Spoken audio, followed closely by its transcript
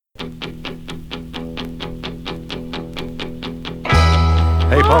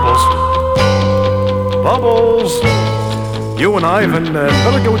Hey, Bubbles. Bubbles! You and Ivan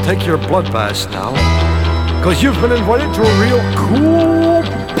better go take your blood baths now. Because you've been invited to a real cool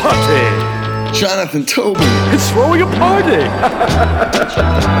party. Jonathan Toubin is throwing a party.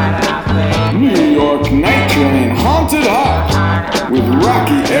 New York Night Train Haunted Heart with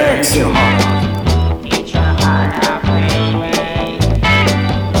Roky Erickson.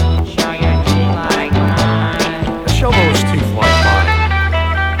 Show those teeth like mine.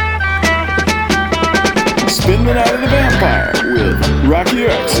 Spend the Night of the Vampire with Roky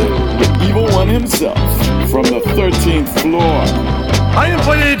Erickson, the evil one himself, from the 13th floor. I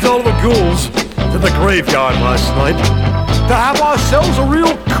invited all the ghouls to the graveyard last night to have ourselves a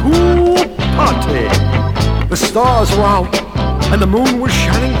real cool party. The stars were out and the moon was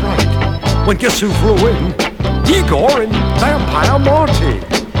shining bright when guess who flew in? Igor and Vampire Marty.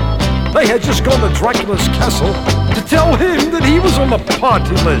 They had just gone to Dracula's castle to tell him that he was on the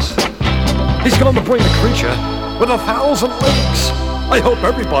party list. He's going to bring the creature with 1,000 legs. I hope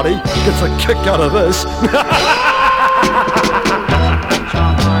everybody gets a kick out of this.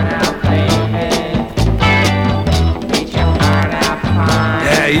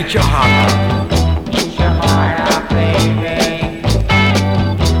 Yeah, eat your heart out. Eat your heart out, baby.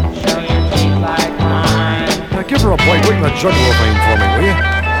 Show your teeth like mine. Now give her a bite right in the jugular vein for me, will you?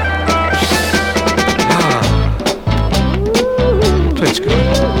 Tastes good.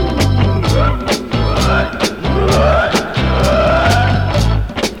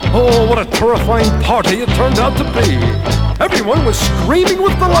 Oh, what a terrifying party it turned out to be. Everyone was screaming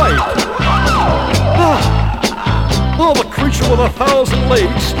with delight. Oh, the creature with 1,000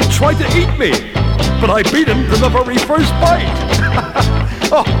 legs tried to eat me, but I beat him to the very first bite.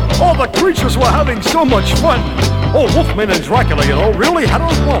 Oh, the creatures were having so much fun. Oh, Wolfman and Dracula, really had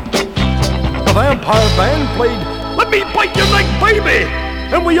a lump. The vampire band played Let Me Bite Your Neck, Baby,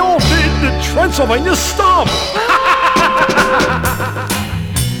 and we all did the Transylvania Stomp.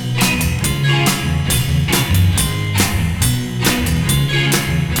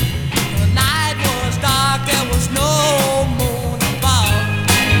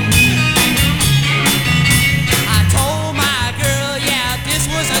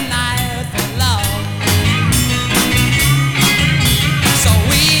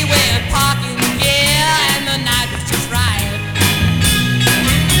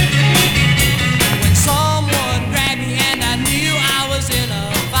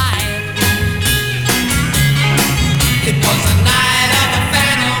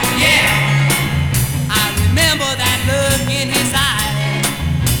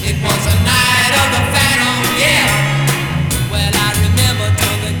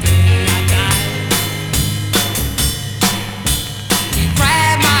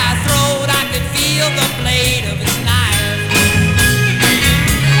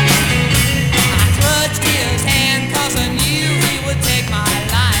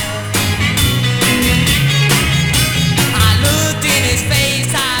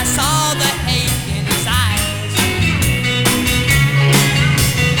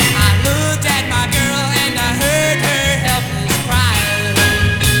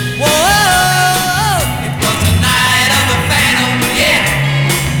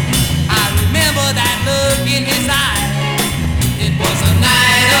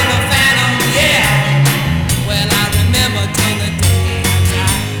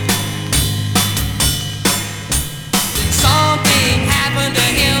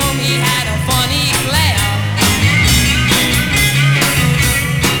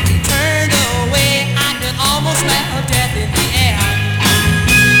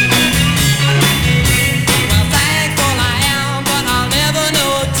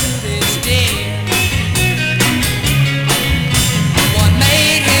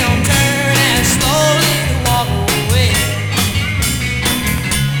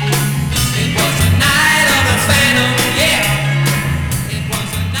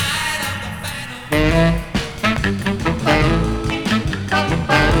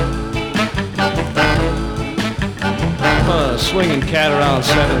 Swinging cat around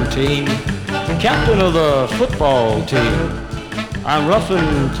 17, captain of the football team. I'm rough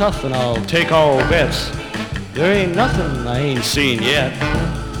and tough and I'll take all bets. There ain't nothing I ain't seen yet.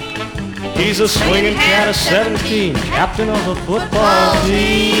 He's a swinging cat of 17, captain of the football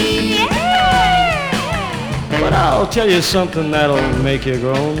team. But I'll tell you something that'll make you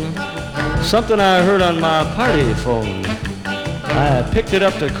groan. Something I heard on my party phone. I picked it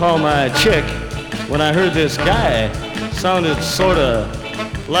up to call my chick when I heard this guy sounded sorta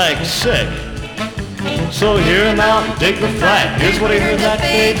like sick. So hear him out and dig the flat. Here's what he heard that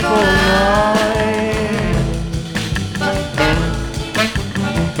fateful night.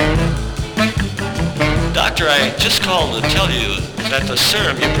 Doctor, I just called to tell you that the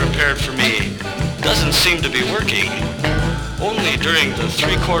serum you prepared for me doesn't seem to be working. Only during the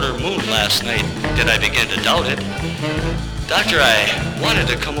three-quarter moon last night did I begin to doubt it. Doctor, I wanted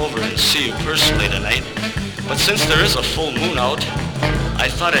to come over and see you personally tonight, but since there is a full moon out, I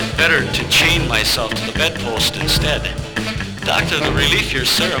thought it better to chain myself to the bedpost instead. Doctor, the relief your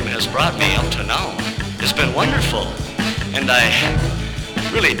serum has brought me up to now has been wonderful. And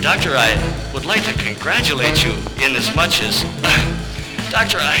really, Doctor, I would like to congratulate you in as much as...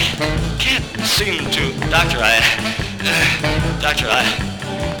 Doctor, I can't seem to... Doctor, I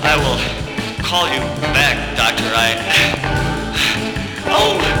will call you back, Doctor,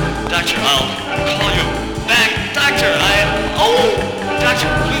 Oh, Doctor, I'll call you back, Doctor, Doctor,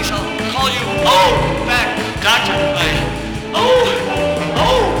 please, I'll call you, back, Doctor,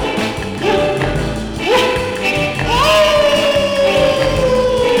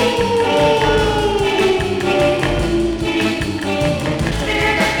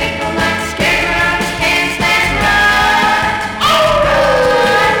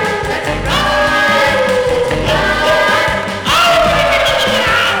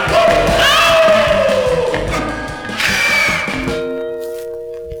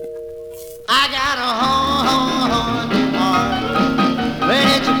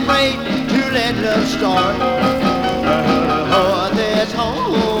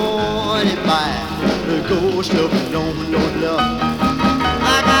 Ghost of lonely love.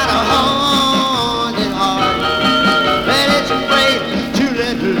 I got a haunted heart, and it's afraid to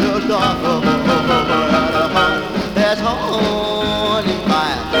let the love start. Got a heart that's haunted by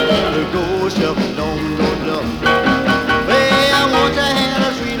the ghost of lonely love. Well, I want to have a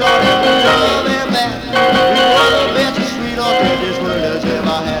sweetheart, love and back. You are the best sweetheart that this world has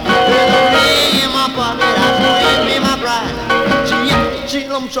ever had. There's a ring in my pocket, I swear me my bride.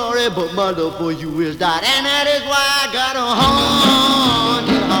 I'm sorry, but my love for you is died, and that is why I got a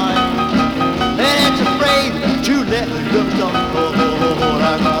haunted heart, and it's afraid to let love stop.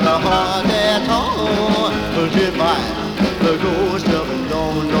 I got a heart that's haunted by the ghost of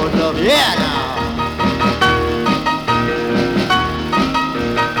lonely love. Yeah, now.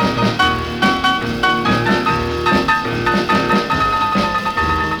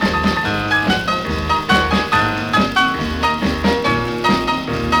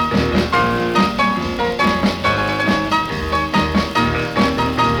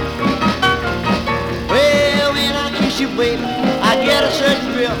 I get a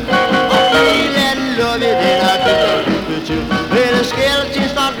certain thrill. I feel and love it, and I get a with you. When the skeleton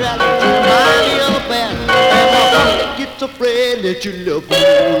starts rattling to remind me of a band, and my heart gets afraid that you love me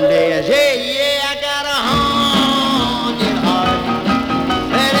last. Yeah, yeah, I got a haunted heart,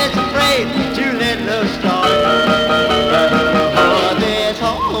 and it's afraid to let love start. A heart that's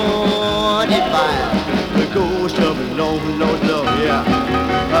haunted by the ghost of a lonely love. Yeah,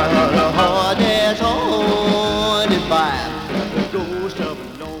 I got a heart that's haunted by the ghost of a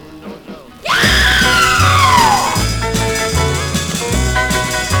lonely love.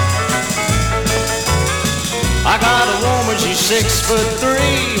 I got a woman, she's 6'3".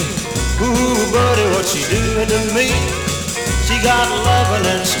 Ooh, buddy, what she doing to me? She got loving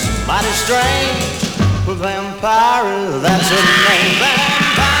and she's mighty strange. But vampire, that's her name.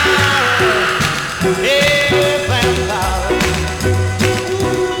 Vampire, yeah, vampire.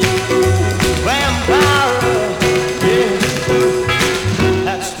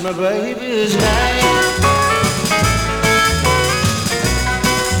 My baby's name.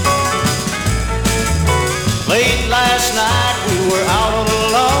 Late last night we were out on the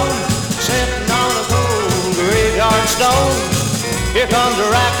lawn, sitting on a cold graveyard stone. Here comes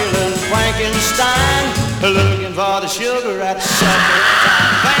Dracula and Frankenstein, looking for the sugar at supper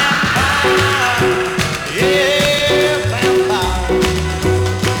time. Vampire, yeah, vampire.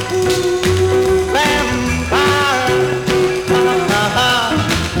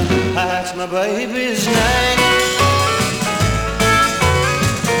 That's my baby's name.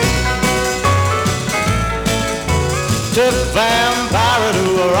 Took vampire to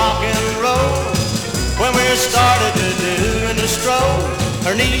a rock and roll. When we started to do the stroll,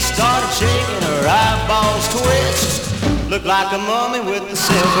 her knees started shaking, her eyeballs twitched. Looked like a mummy with the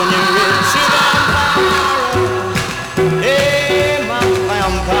symphony wrist. She vampire, yeah, my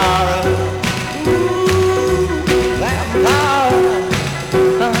vampire. Vampire.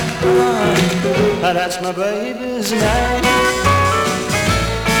 That's my baby's name.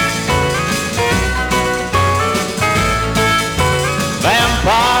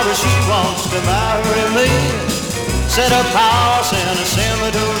 Vampire, she wants to marry me. Set up house in a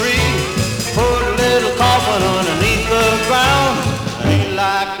cemetery. Put a little coffin underneath the ground. Ain't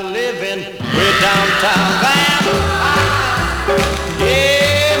like living way downtown. town vampire.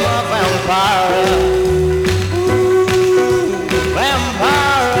 Yeah, my vampire. Ooh,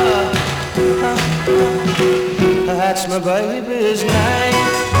 vampire. That's my baby's name.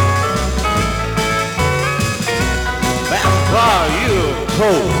 Vampire, you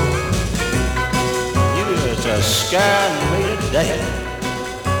cold. You just scared me to death.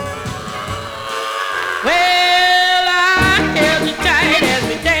 Well, I held you tight as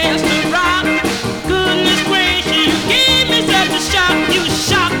we danced to rock. Goodness gracious, you gave me such a shock. You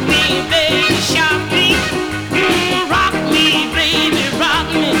shocked me, baby, shocked me. Rock me, baby, rock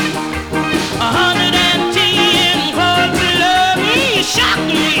me. 110 volts of love. You shocked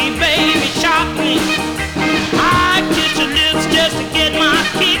me, baby, shocked me. I kissed your lips just to get my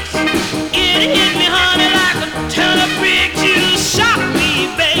kicks. It hit me, honey, like a ton of bricks. You shocked me,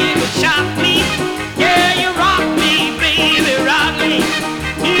 baby, shocked me. Yeah, you rock me, baby, rock me.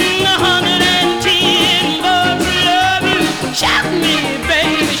 110 volts of love. You shock me,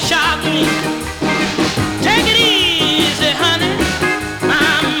 baby, shock me. Take it easy, honey.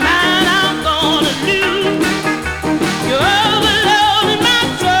 My mind I'm gonna lose. You're overloading my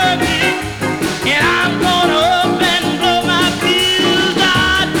circuit, and I'm gonna up and blow my fuse.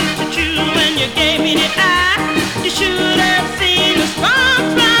 I looked at you when you gave me the eye. You should have seen the spark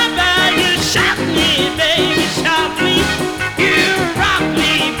fly by. You shocked me, baby, shocked me. You rock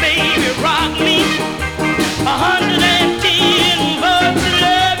me, baby, rock me. 110 volts of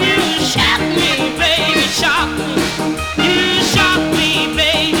love. You shock me, baby, shock me. You shock me,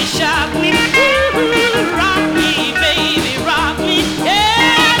 baby, shock me. Ooh, rock me, baby, rock me.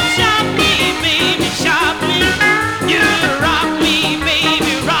 Yeah, shock me, baby, shock me. You rock me,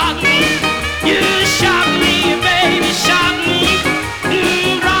 baby, rock me. You shock me, baby, shock me.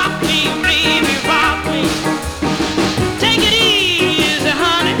 Rock me, baby, rock me. Take it easy,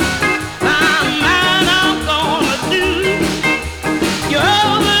 honey. I'm gonna do. You're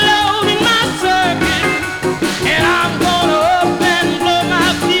overloading my circuit, and I'm gonna up and blow my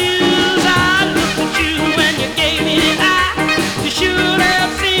fuse. I looked at you when you gave me the eye. You should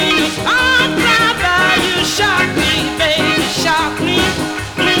have seen the spark fly by. You shocked me, baby, shocked me.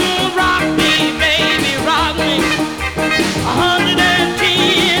 Rock me, baby, rock me.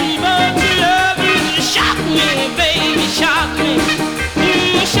 110 volts of love. You shock me, baby, shock me.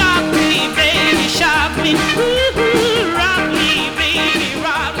 Shock me, baby, shock me. Ooh, rock me, baby,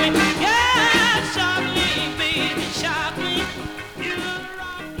 rock me. Yeah, shock me, baby, shock me. You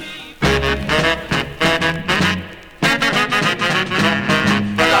rock me.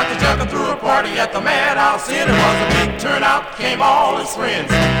 Dr. Jungle threw a party at the Madhouse Inn. It was a big turnout, came all his friends.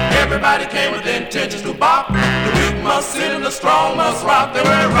 Everybody came with intentions to bop. The weak must sit and the strong must rock. They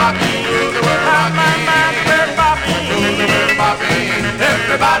were rocking, they were rocking, they were bopping, they were bopping.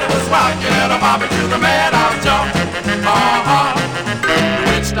 Everybody was rocking and a bopping to the Madhouse Jump. The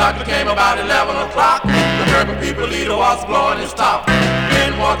witch doctor came about 11 o'clock. The purple people leader was blowing his top.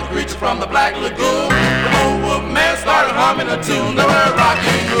 Then walked the creature from the Black Lagoon. The old wolf man started humming a tune. They were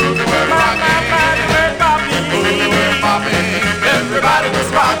rocking, they were rocking, they were bopping, they were bopping. Everybody was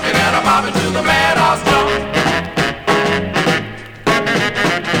rocking and a bopping to the Madhouse Jump.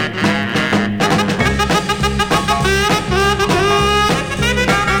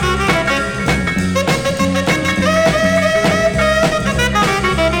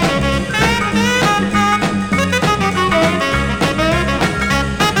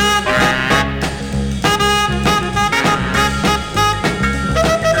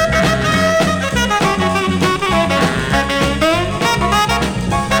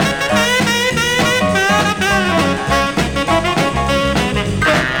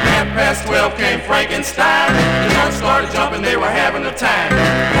 Frankensteined. The drums started jumping, they were having a time.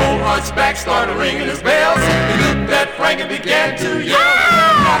 The old hunchback started ringing his bells. He looked at Frank and began to yell. They were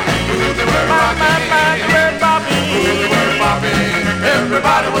rocking, they were bopping, they were bopping.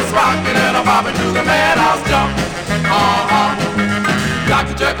 Everybody was rocking and a bopping to the Madhouse Jump.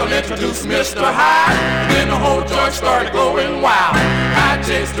 Dr. Jekyll introduced Mr. Hyde. Then the whole joint started going wild. I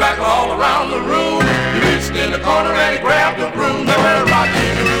chased Dracula all around the room. He reached in the corner and he grabbed the broom. They were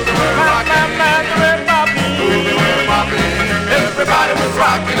rocking, they were rocking, they were bopping, they were bopping. Everybody was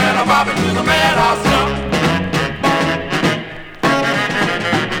rocking and a bopping to the Madhouse Jump.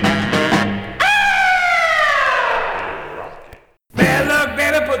 Man, look,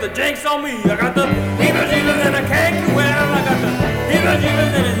 baby, put the jinx on me. I got the heebie-jeebies and I can't do well. I got the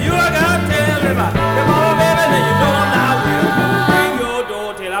heebie-jeebies and it's you I gotta tell. If I come on, baby, then you know I'm not will. Ring your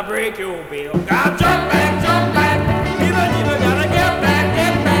door till I break your bill. Gotta jump back, jump back. Heebie-jeebies gotta get back,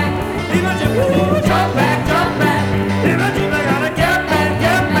 get back. Heebie-jeebies, jump back, jump back. Heebie-jeebies gotta get back,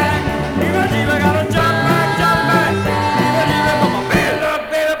 get back. Heebie-jeebies gotta jump back.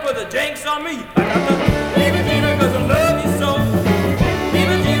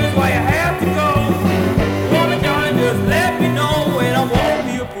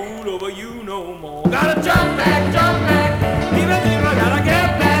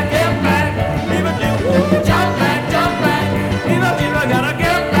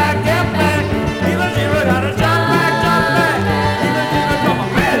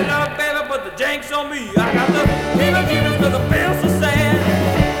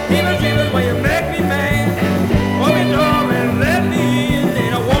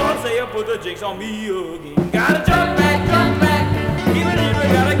 jinx on me again. Gotta jump back, jump back. Even if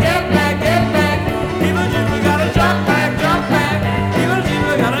we gotta get back, get back. Even if we gotta jump back, jump back. Even if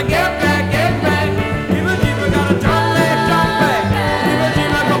we gotta get back, get back. Even if we gotta jump back, jump back. Even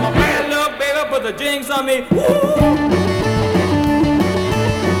if I come a bad luck, baby, put the jinx on me. Woo!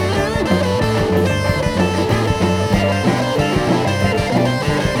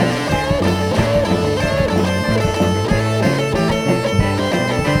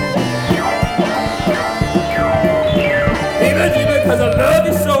 Cause I love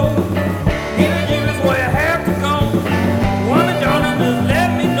you so. Even if it's where I have to go. Woman, darling, just let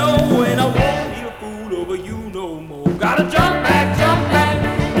me know. And I won't be a fool over you no more. Gotta jump back, jump back.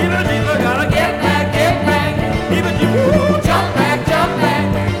 Even if I gotta get back, get back. Even if you jump back, jump back.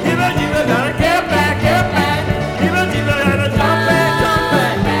 Even if I gotta get back, get back. Even if I gotta jump back, jump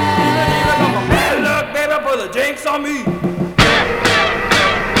back. Even if I got my bad luck, baby, put the jinx on me.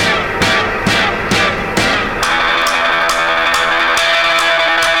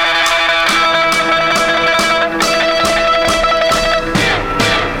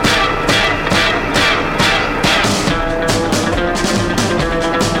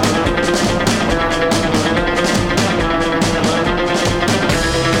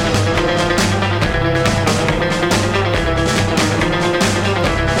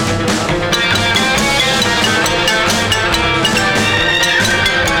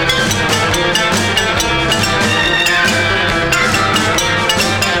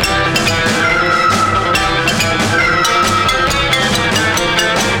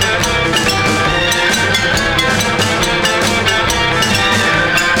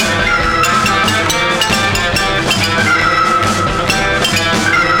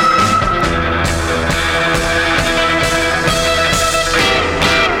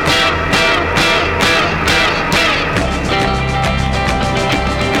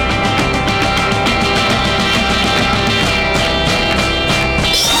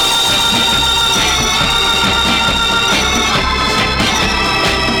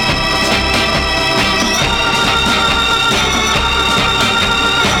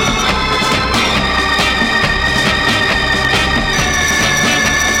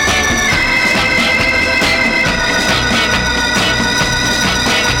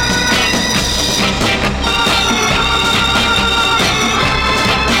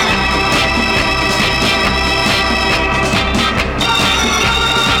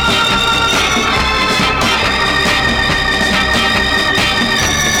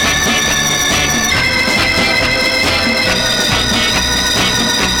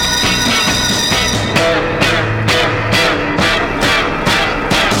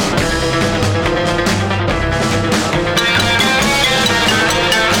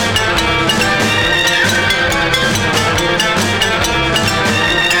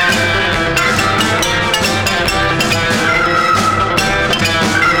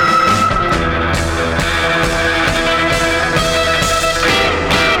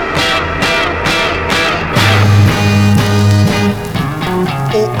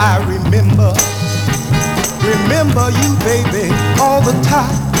 remember you, baby, all the time.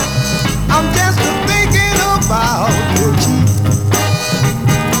 I'm just thinking about you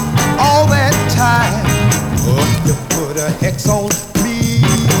all that time. Oh, you put a hex on me.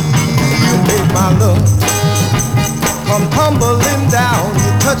 You made my love come tumbling down.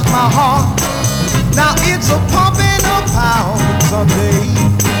 You touched my heart. Now it's a pumping a pound someday.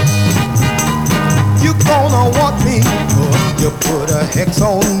 You gonna want me. Oh, you put a hex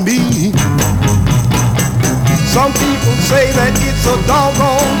on me. Some people say that it's a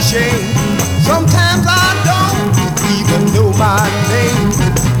doggone shame. Sometimes I don't even know my name.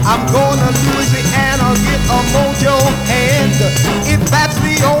 I'm going to Louisiana, get a Mojo Hannah. If that's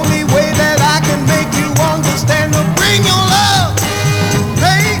the only way that I can make you understand, to bring your love,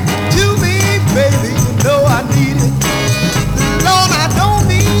 hey, to me, baby. You know I need it. Lord, I don't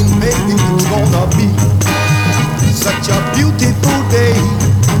mean maybe it's gonna be such a beautiful day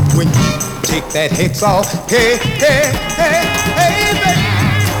when you take that hex off. Hey, hey, hey, hey, baby.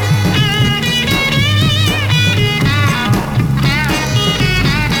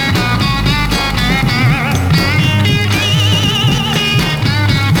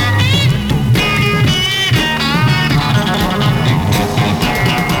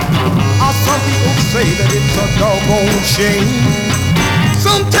 Some people say that it's a doggone shame.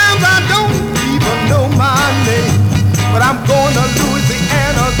 Sometimes I don't even know my name. But I'm going to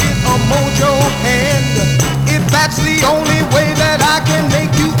Louisiana, get a Mojo Hannah. If that's the only way that I can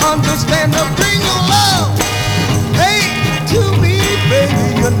make you understand, to bring your love, hey, to me,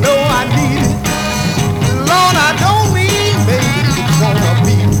 baby. You know I need it. Lord, I don't mean maybe it's gonna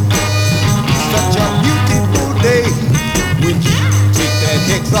be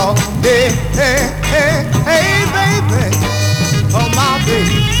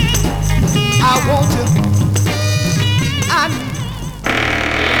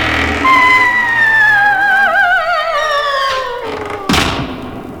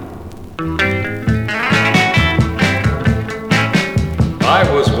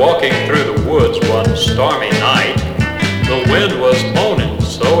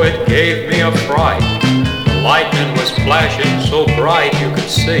me a fright. The lightning was flashing so bright you could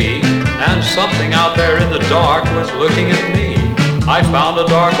see, and something out there in the dark was looking at me. I found a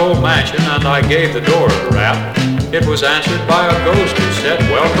dark old mansion and I gave the door a rap. It was answered by a ghost who said,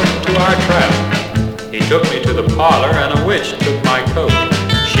 "Welcome to our trap." He took me to the parlor and a witch took my coat.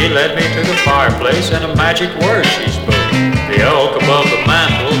 She led me to the fireplace and a magic word she spoke. The elk above the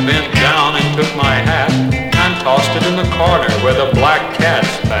mantel bent down and took my hat and tossed it in the corner where the black cat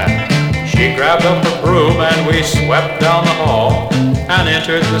spat. She grabbed up her broom and we swept down the hall and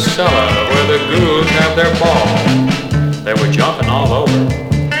entered the cellar where the ghouls have their ball. They were jumping all over.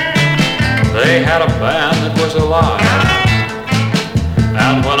 They had a band that was alive.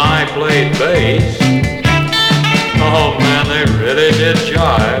 And when I played bass, oh man, they really did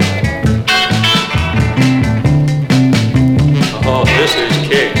jive. Oh, this is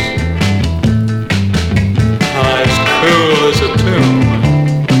kicks. As cool as a tune.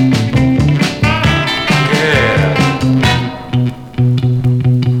 Yeah.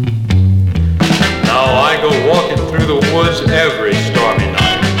 Now I go walking through the woods every stormy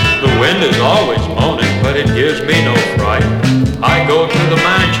night. The wind is always moaning, but it gives me no fright. I go to the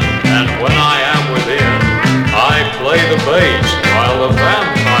mansion, and when I am within, I play the bass while the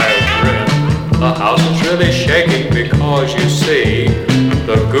vampires grin. The house is really shaking because you see,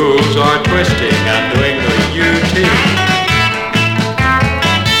 the ghouls are twisting and doing the UT.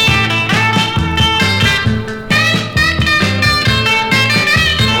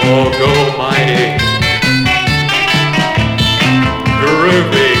 Oh, go mighty,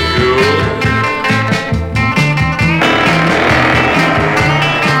 groovy ghoul.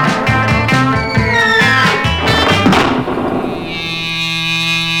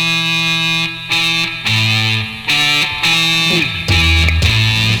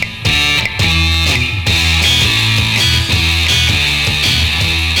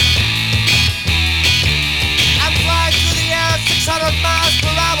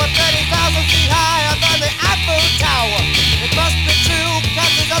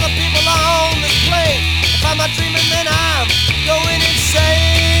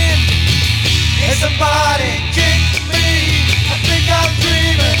 Somebody kick me, I think I'm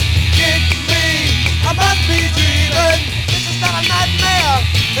dreaming. Kick me, I must be dreaming. This is not a nightmare,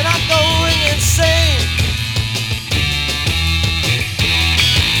 then I'm going insane.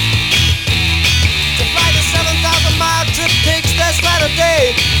 To fly the 7,000-mile trip takes less than a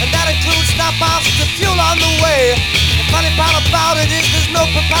day, and that includes stop-offs to fuel on the way. The funny part about it is there's no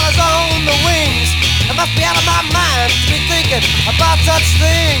propellers on the wings. I must be out of my mind to be thinking about such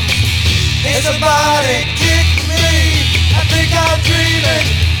things. Hey, somebody kick me, I think I'm dreaming.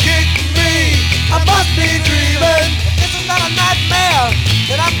 Kick me, I must be dreaming. If this is not a nightmare,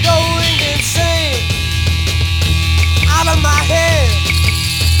 then I'm going insane. Out of my head,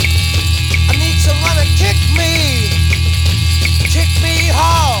 I need someone to kick me. Kick me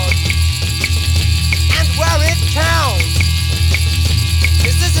hard, and where it counts.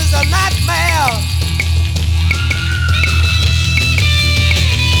 'Cause this is a nightmare.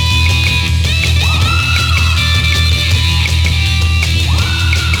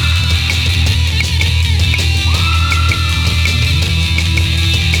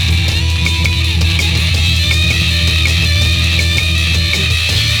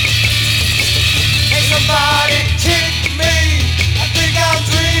 Somebody kick me, I think I'm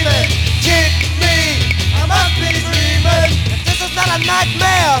dreaming. Kick me, I must be dreaming. If this is not a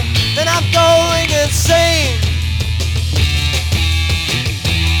nightmare, then I'm going insane.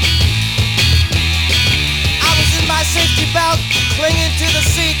 I was in my safety belt, clinging to the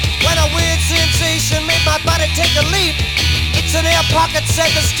seat, when a weird sensation made my body take a leap. It's an air pocket,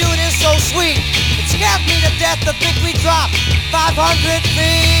 said the steward is so sweet. It scared me to death to think we dropped 500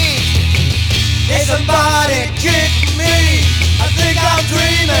 feet. Hey, somebody kick me, I think I'm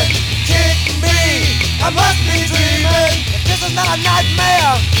dreaming. Kick me, I must be dreaming. If this is not a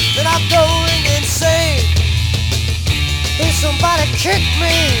nightmare, then I'm going insane. Hey, somebody kick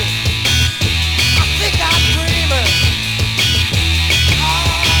me, I think I'm dreaming.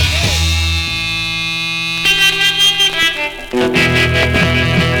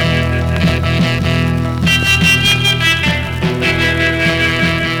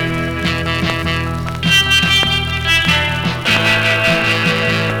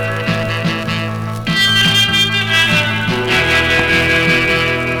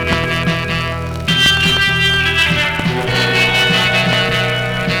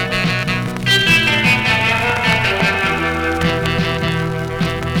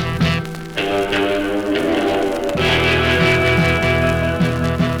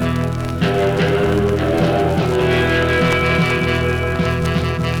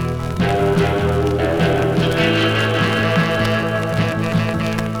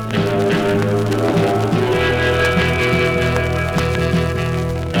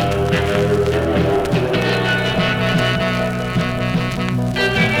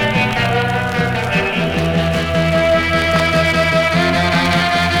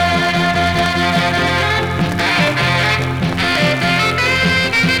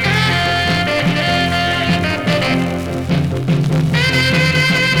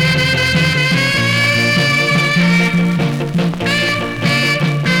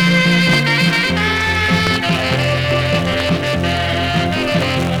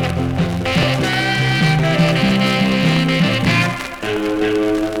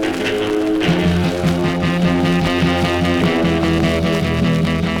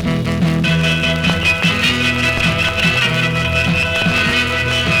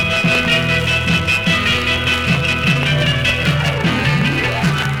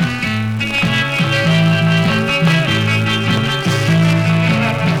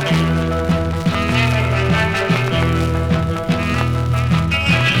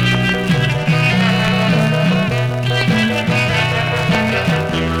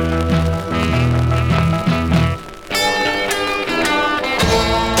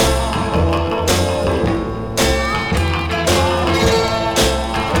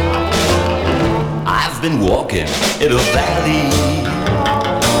 in a valley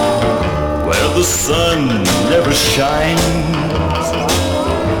where the sun never shines,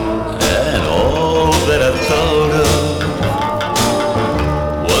 and all that I thought of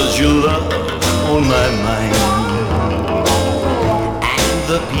was your love on my mind. And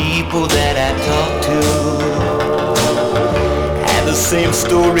the people that I talked to had the same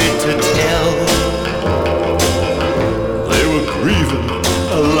story to tell. They were grieving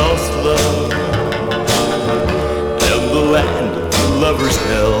a lost love in the land of lovers'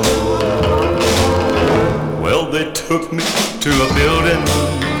 hell. Well, they took me to a building,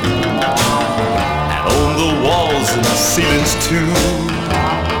 and on the walls and ceilings too,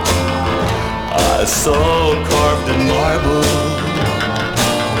 I saw carved in marble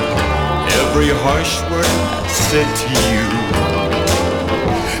every harsh word I said to you.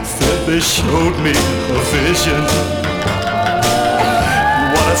 Said they showed me a vision.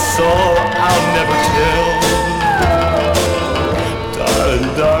 What I saw I'll never tell. Darling,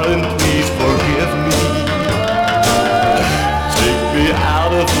 darling, please forgive me. Take me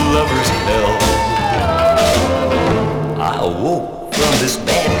out of lover's hell. I awoke from this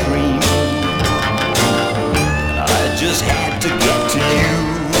bad dream. I just had to get to you.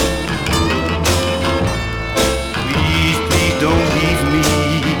 Please, please don't leave me.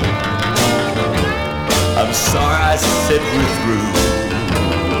 I'm sorry I said we're through.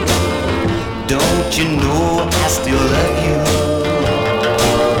 Don't you know I still love you?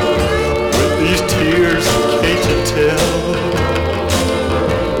 With these tears, can't you tell?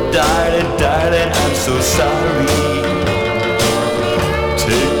 Darling, darling, I'm so sorry.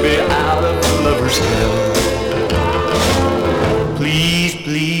 Take me out of lover's hell. Please,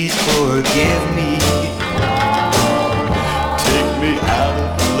 please forgive me. Take me out of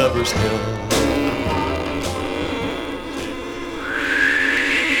lover's hell.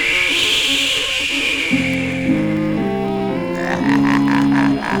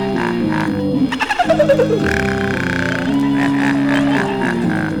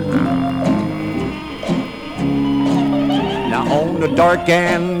 Now on a dark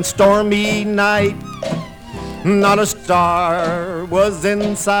and stormy night, not a star was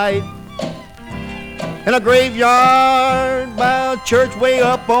in sight. In a graveyard by a church way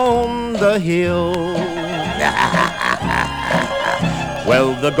up on the hill.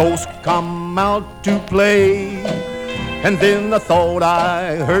 Well, the ghosts come out to play, and then I thought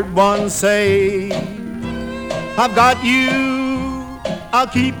I heard one say, I've got you, I'll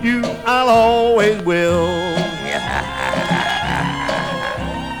keep you, I'll always will.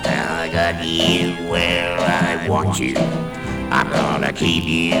 I got you where I want you. I'm gonna keep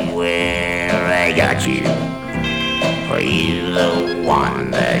you where I got you. For you the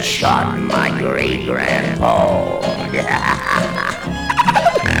one that shot my great-grandpa.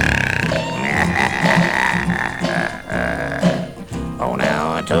 Oh,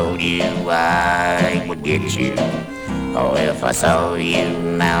 now I told you I would get you. Oh, if I saw you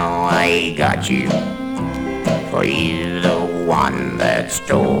now I got you. For you the one that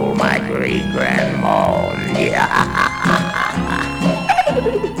stole my great-grandma.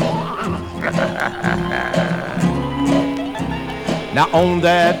 Now on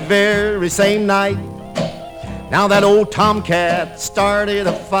that very same night, now that old tomcat started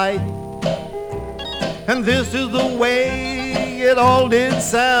a fight. And this is the way it all did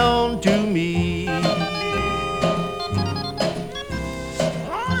sound to me.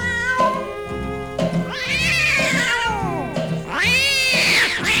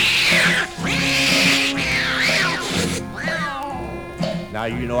 Now,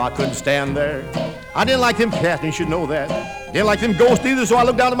 you know, I couldn't stand there. I didn't like them cats, and you should know that. Didn't like them ghosts either, so I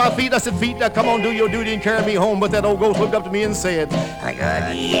looked down at my feet. I said, feet, now come on, do your duty and carry me home. But that old ghost looked up to me and said, I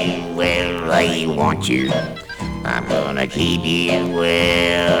got you where I want you. I'm gonna keep you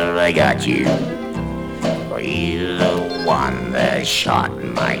where I got you. For you the one that shot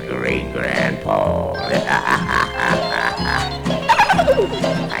my great-grandpa.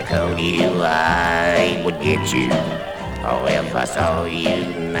 I told you I would get you. Oh, if I saw you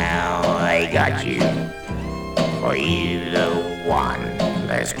now, I got you. For you the one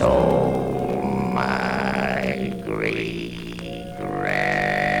that stole my great-grandma.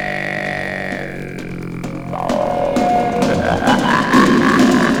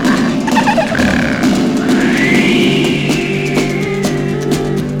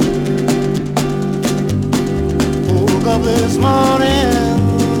 Woke up this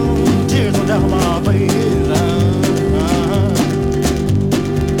morning, tears were down my face.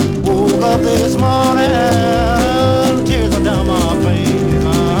 Woke up this morning, tears are down my face.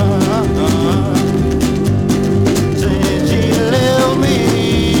 Said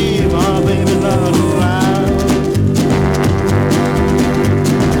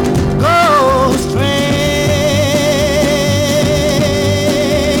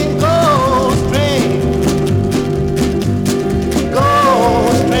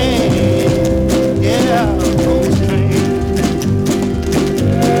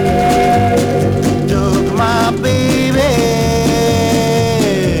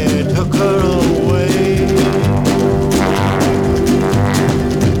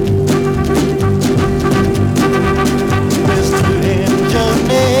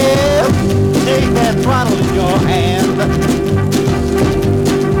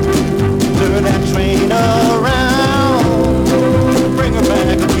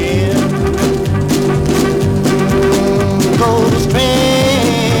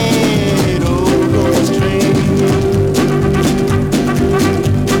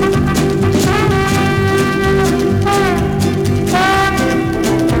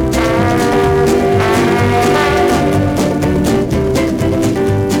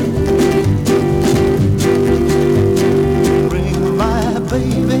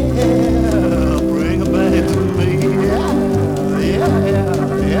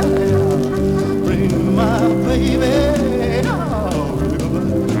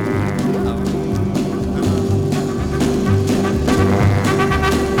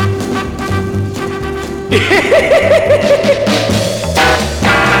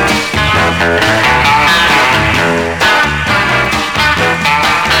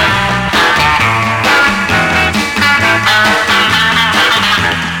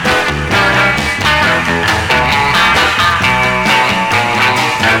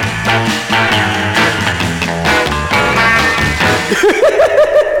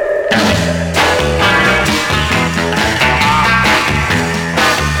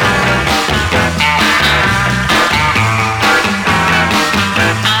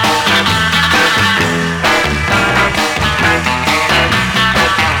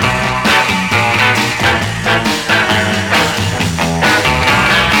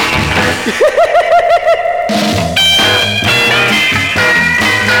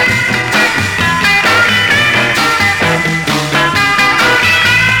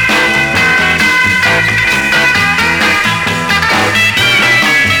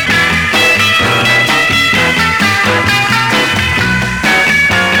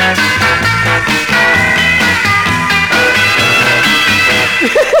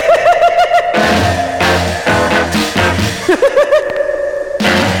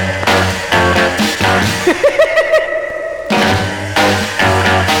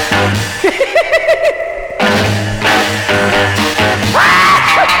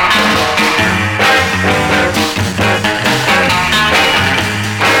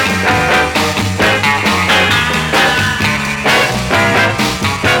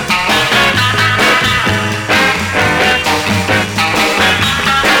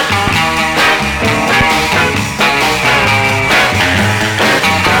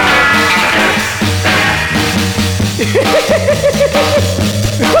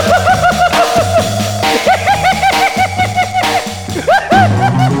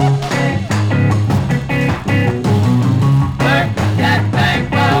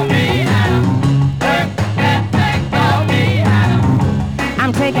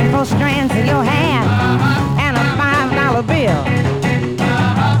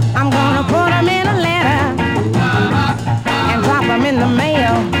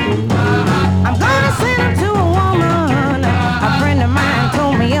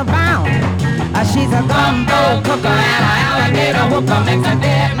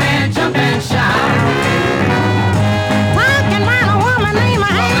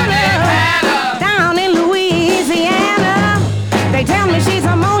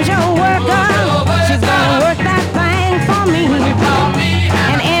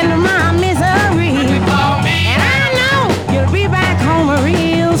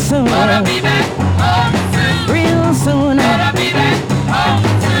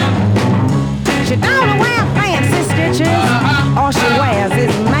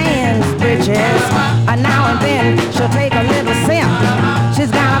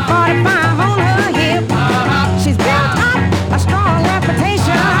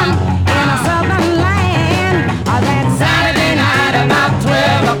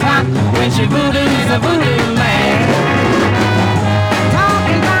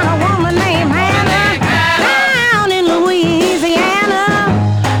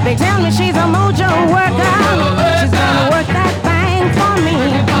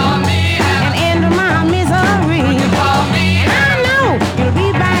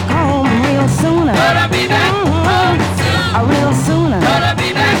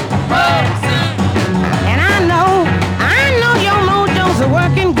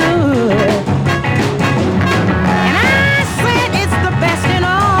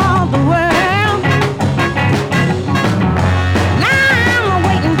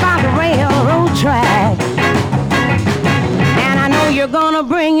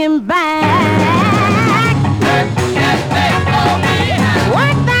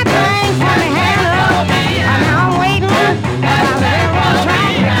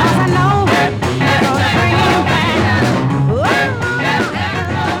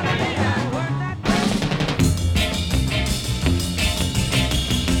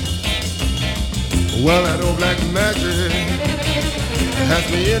Well, that old black magic has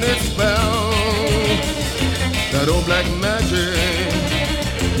me in its spell. That old black magic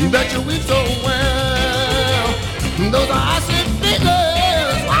that you weave so well. Those are icy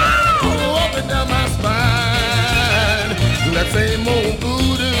fingers, wow, up and down my spine. That same old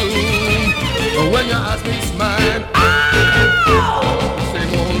voodoo, when your eyes meet mine. Oh,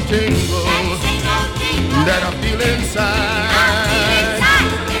 same old tingle that I feel inside.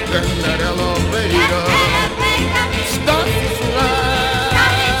 Then that elevator starts to slide,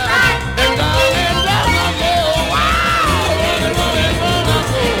 and down I go, wow,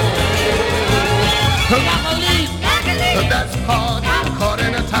 running, like a leaf that's caught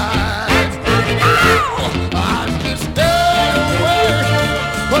in a tide.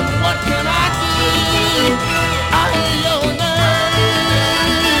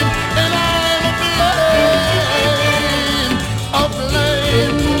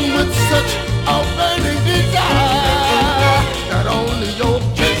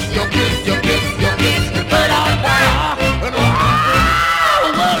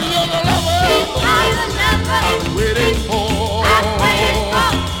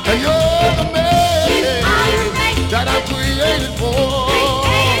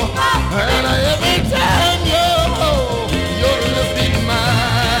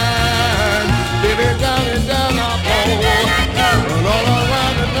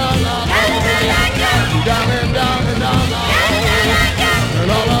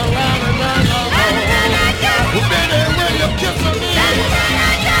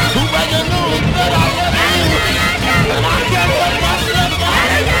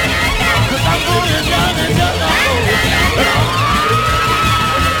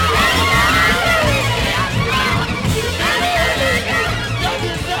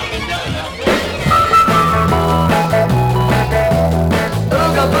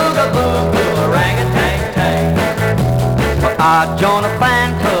 I joined a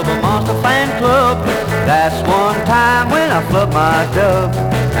fan club, a monster fan club. That's one time when I flubbed my dub.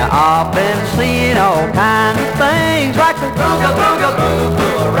 Now I've been seeing all kinds of things, like the booga booga boo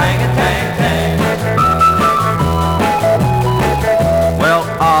boo, orangutan. Well,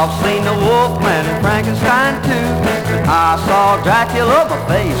 I've seen the Wolfman and Frankenstein too, but I saw Dracula, my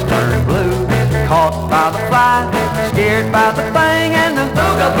face turned blue. Caught by the fly, scared by the thing, and the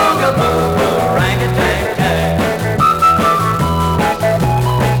booga booga boo boo, orangutan.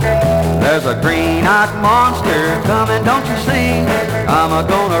 There's a green-eyed monster coming, don't you see? I'm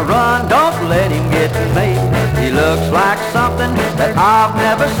gonna run, don't let him get to me. He looks like something that I've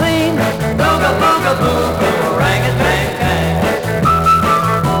never seen. Booga booga boo boo, orangutan.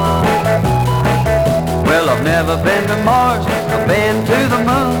 Well, I've never been to Mars, I've been to the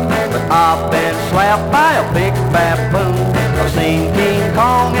moon, but I've been slapped by a big baboon. I've seen King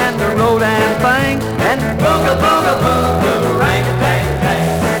Kong and the Rodan thing, and booga booga boo boo, orangutan.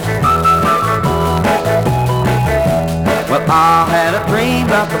 Well, I had a dream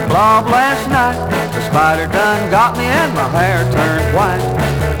about the blob last night. The spider done got me and my hair turned white.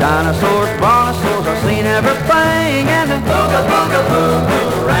 Dinosaurs, brontosaurs, I've seen everything, and the booga booga boo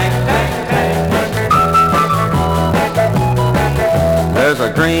boo, orangutan. There's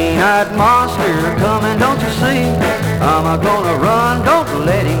a green-eyed monster coming, don't you see? I'm gonna run, don't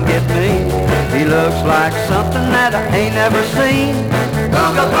let him get me. He looks like something that I ain't never seen.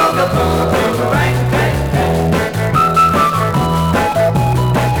 Booga booga boo boo, orangutan.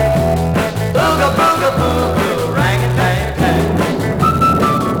 Booga booga boo boo, orangutan.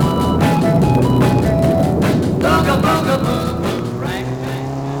 Booga booga boo boo, orangutan.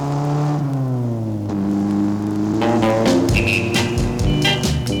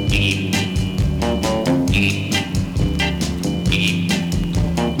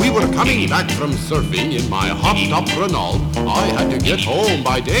 We were coming back from surfing in my hopped-up Renault. I had to get home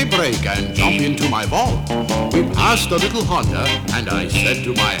by daybreak and jump into my vault. We passed a little Honda, and I said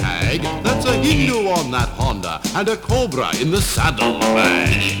to my hag, "That's a Hindu on that Honda, and a cobra in the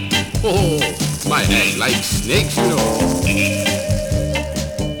saddlebag." Oh, my hag likes snakes, you know.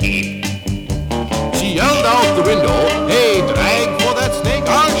 She yelled out the window, "Hey, drag for that snake,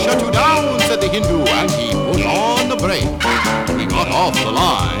 I'll shut you down," said the Hindu, and he put on the brake. We got off the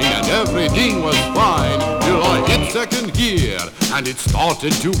line, and everything was fine, till I hit second gear, and it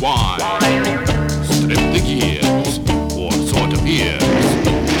started to whine. Strip the gears, or sort of ears.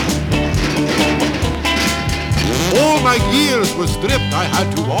 All my gears were stripped, I had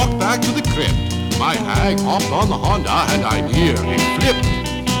to walk back to the crypt. My hag hopped on the Honda, and I nearly flipped.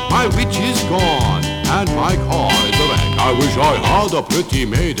 My witch is gone, and my car is a wreck. I wish I had a pretty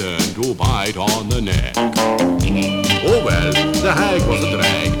maiden to bite on the neck. Oh well, the hag was a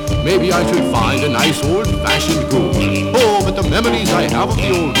drag. Maybe I should find a nice old-fashioned ghoul. Oh, but the memories I have of the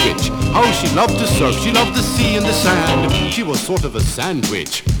old witch. How she loved to surf, she loved the sea and the sand. She was sort of a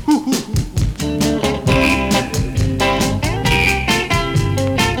sandwich.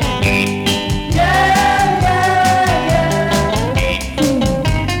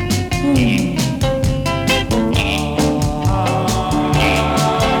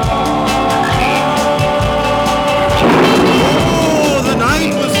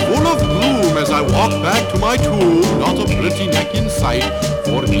 Back to my tomb, not a pretty neck in sight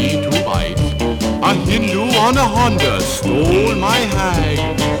for me to bite. A Hindu on a Honda stole my hag.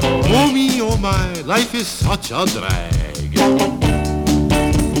 Oh me, oh my, life is such a drag.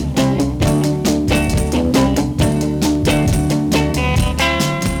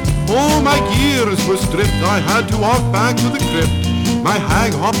 Oh, my gears were stripped, I had to walk back to the crypt. My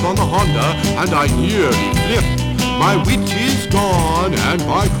hag hopped on the Honda, and I nearly flipped. My witch is gone, and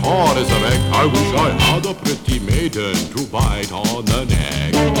my car is a wreck. I wish I had a pretty maiden to bite on the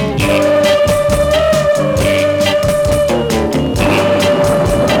neck.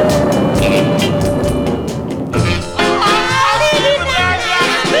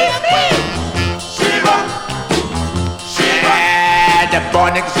 The boy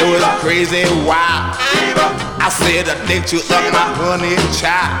next door is crazy wild. I said a day to up my honey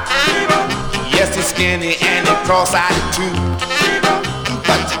child. Yes, he's skinny and he cross-eyed too.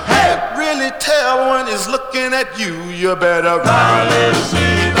 But you can't really tell when he's looking at you. You better run, little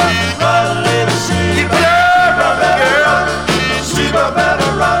Sheba, run, little Sheba. You better run, girl. Sheba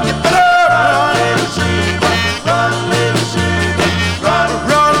better run. You better run, little Sheba, run, little Sheba. Run,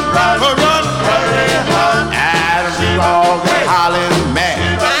 run, run, run, hurry, run. As you all get hollering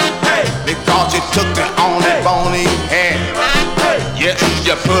mad because you took it on that bony head. Yeah,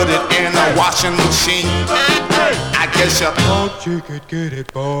 you put it in a washing machine. I guess you thought you could get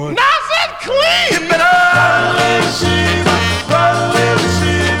it, boy. Nice and clean. You better run, little Sheba, run, little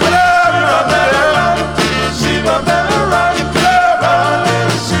Sheba, run, Sheba, better run, run,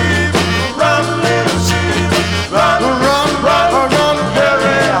 little Sheba, run, little Sheba, run,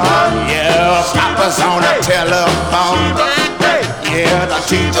 very hard. Yeah, Papa's on the telephone. Yeah, the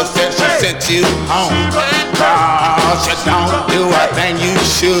teacher said she sent you home. Cause you don't do a thing you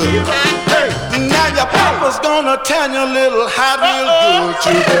should. Now your papa's gonna tan your little hat real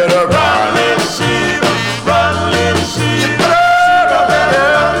good. You better run, little Sheba, run, little Sheba,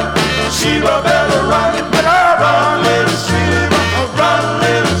 Sheba, better run, run, little Sheba, run,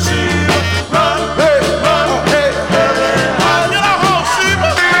 little Sheba, run, hey, very hard. Get out home, Sheba.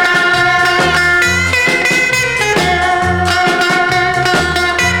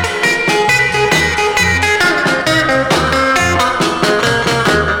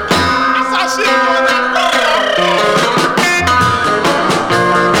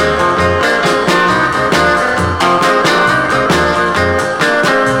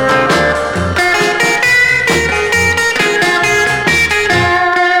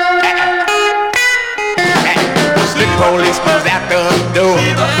 Policeman's at the door.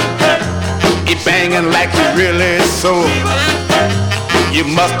 He banging like he really sore. You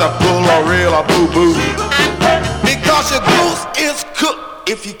must have pulled a real boo-boo. Because your goose is cooked.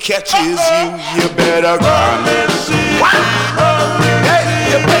 If he catches you better run.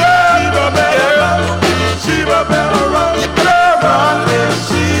 Hey, you better run. Sheba better run. Run, little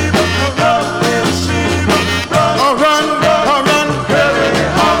Sheba. Run, little Sheba. Run, run, run, very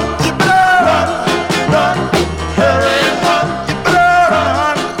hard. You better run, run, very hard. You better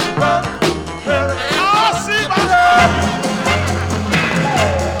run, run, very hard. Sheba.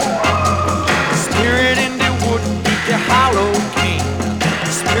 Spirit in the wood, beat the hollow king.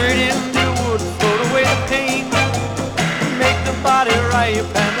 Spirit in the wood, float away the pain. Make the body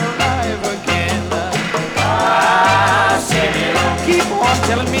ripe and alive again. Keep on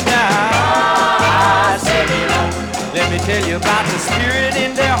telling me now. Let me tell you about the spirit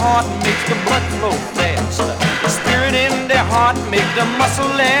in their heart makes the blood flow fast. The spirit in their heart makes the muscle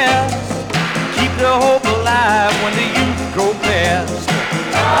last. Keep the hope alive when the youth go past.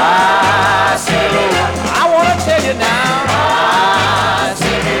 I wanna tell you now.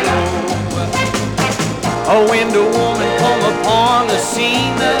 When the woman come upon the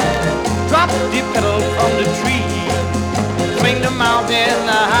scene, drop the petal from the tree, swing the mountain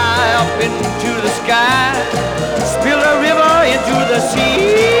high up into the sky, spill a river into the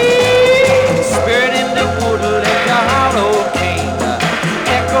sea. Spirit in the wood, let the hollow king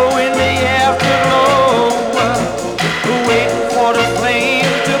echo in the afterglow, waiting for the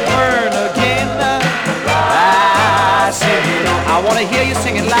flame to burn again. I wanna hear you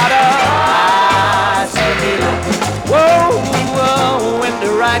sing it louder. Whoa, whoa, when the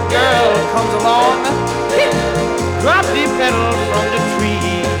right girl comes along, drop the pedal from